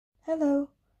Hello,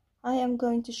 I am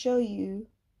going to show you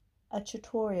a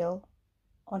tutorial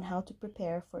on how to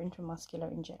prepare for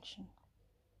intramuscular injection.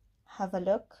 Have a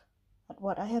look at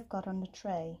what I have got on the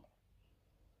tray.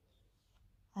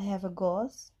 I have a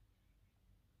gauze.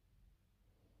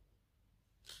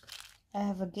 I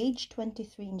have a gauge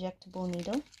 23 injectable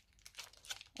needle.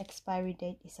 Expiry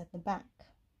date is at the back.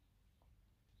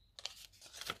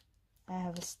 I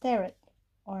have a Sterret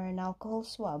or an alcohol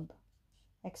swab.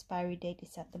 Expiry date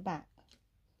is at the back.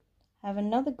 I have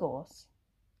another gauze.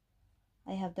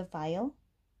 I have the vial.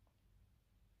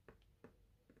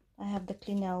 I have the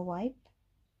Clinell wipe.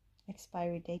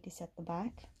 Expiry date is at the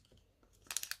back.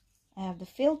 I have the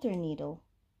filter needle.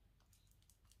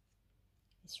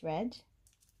 It's red.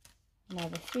 And I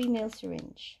have a 3 ml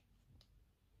syringe.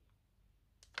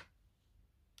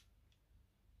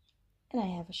 And I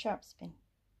have a sharp spin.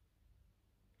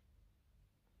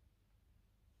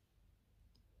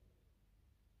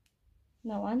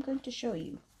 Now I'm going to show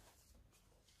you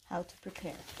how to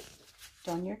prepare.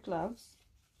 Don your gloves.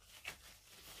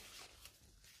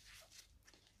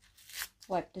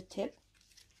 Wipe the tip.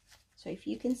 So if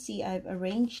you can see, I've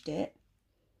arranged it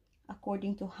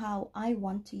according to how I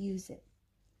want to use it.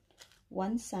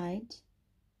 One side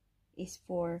is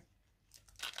for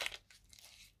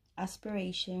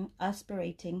aspirating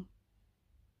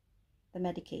the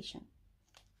medication.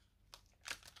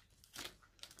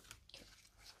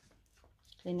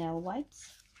 Clinell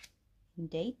wipes,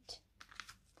 date,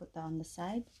 put that on the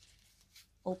side,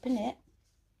 open it,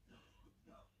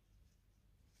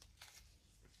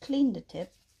 clean the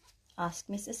tip, ask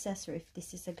Miss Assessor if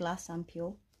this is a glass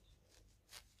ampule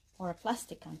or a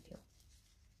plastic ampule.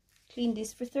 Clean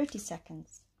this for 30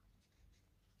 seconds.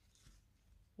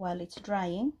 While it's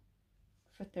drying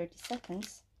for 30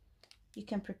 seconds, you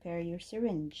can prepare your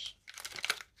syringe.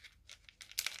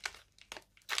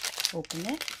 Open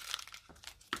it.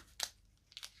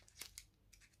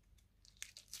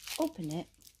 Open it,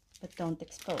 but don't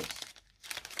expose.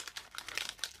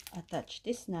 Attach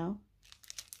this now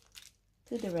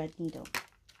to the red needle.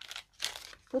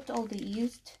 Put all the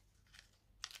used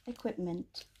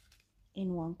equipment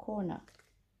in one corner.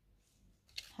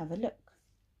 Have a look.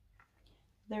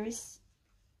 There is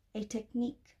a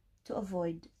technique to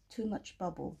avoid too much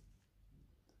bubble.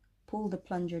 Pull the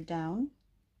plunger down,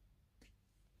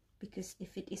 because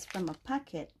if it is from a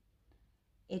packet,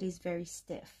 it is very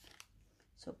stiff.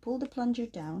 So pull the plunger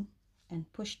down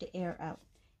and push the air out.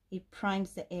 It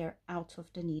primes the air out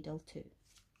of the needle too.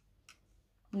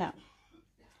 Now,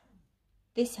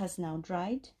 this has now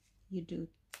dried. You do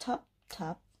top,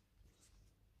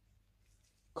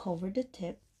 cover the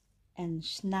tip and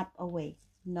snap away.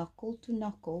 Knuckle to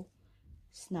knuckle,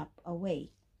 snap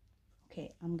away.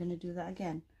 Okay, I'm gonna do that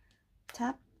again.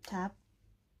 Tap, tap,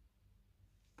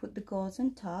 put the gauze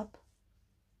on top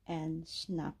and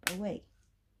snap away.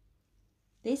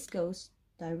 This goes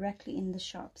directly in the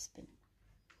sharp spin,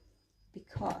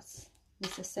 because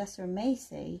Miss Assessor may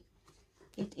say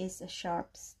it is a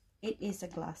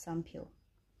glass ampule.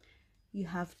 You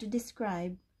have to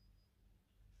describe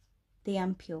the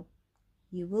ampule.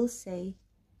 You will say,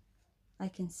 I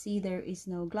can see there is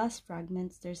no glass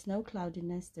fragments, there's no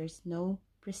cloudiness, there's no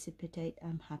precipitate,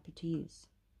 I'm happy to use.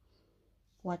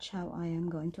 Watch how I am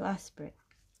going to aspirate.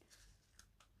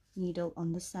 Needle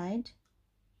on the side,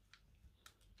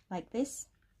 like this,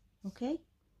 okay?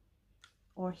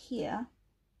 Or here,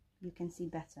 you can see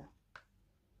better.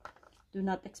 Do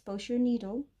not expose your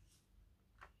needle.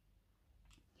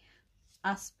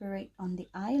 Aspirate on the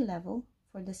eye level.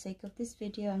 For the sake of this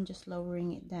video, I'm just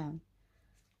lowering it down.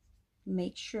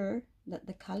 Make sure that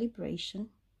the calibration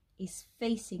is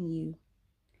facing you,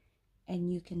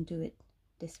 and you can do it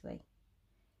this way.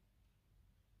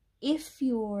 If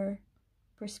your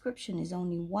prescription is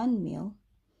only 1 ml,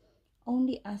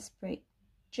 only aspirate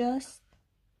just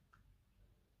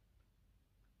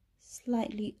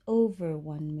slightly over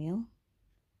 1 ml,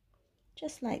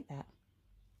 just like that.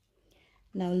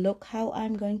 Now look how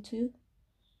I'm going to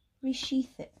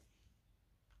resheath it.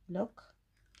 Look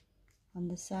on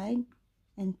the side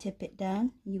and tip it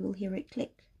down. You will hear it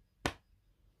click.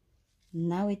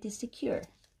 Now it is secure.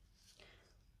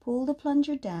 Pull the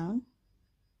plunger down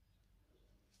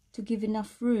to give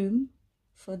enough room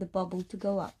for the bubble to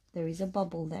go up. There is a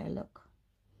bubble there, look.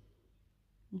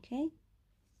 Okay,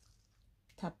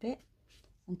 tap it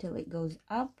until it goes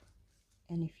up,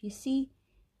 and if you see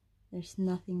there's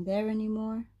nothing there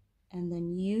anymore, and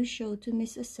then you show to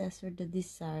Miss Assessor the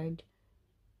desired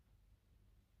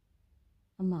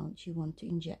amount you want to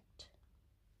inject.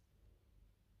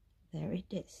 There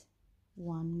it is,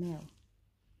 1 ml.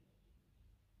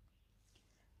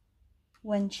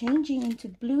 When changing into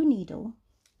blue needle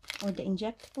or the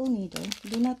injectable needle,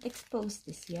 do not expose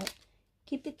this yet.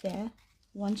 Keep it there.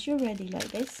 Once you're ready like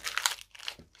this,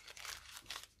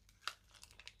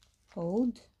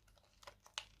 hold,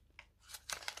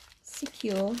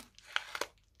 secure,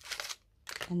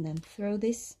 and then throw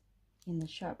this in the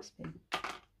sharp spin.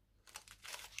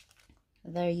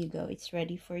 There you go, it's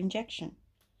ready for injection.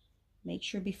 Make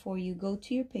sure before you go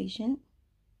to your patient,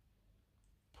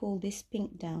 pull this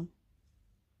pink down.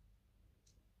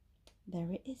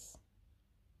 There it is.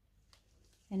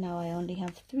 And now I only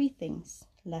have 3 things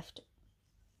left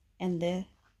and the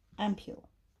ampule.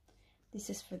 This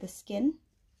is for the skin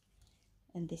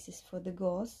and this is for the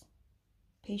gauze,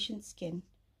 patient skin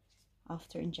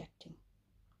after injecting.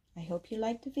 I hope you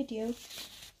liked the video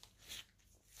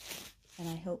and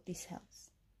I hope this helps.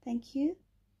 Thank you.